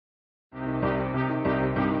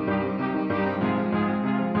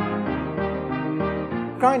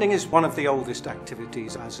Grinding is one of the oldest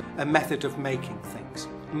activities as a method of making things.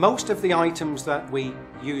 Most of the items that we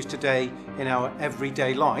use today in our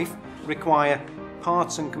everyday life require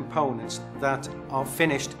parts and components that are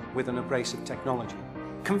finished with an abrasive technology.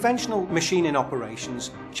 Conventional machining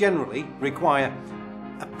operations generally require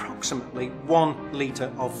approximately 1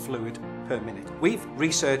 litre of fluid per minute. We've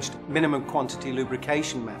researched minimum quantity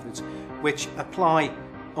lubrication methods which apply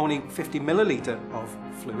only 50 millilitre of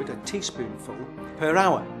fluid, a teaspoonful, per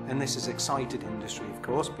hour. And this has excited industry, of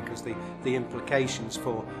course, because the implications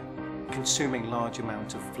for consuming large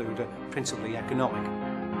amounts of fluid are principally economic.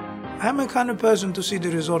 I'm a kind of person to see the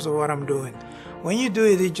results of what I'm doing. When you do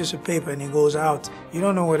it, it's just a paper and it goes out. You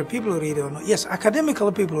don't know whether people read it or not. Yes,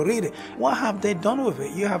 academically people read it. What have they done with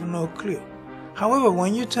it? You have no clue. However,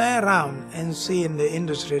 when you turn around and see in the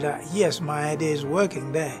industry that, yes, my idea is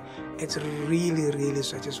working there, it's really, really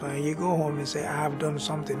satisfying. You go home and say, I have done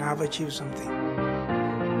something, I have achieved something.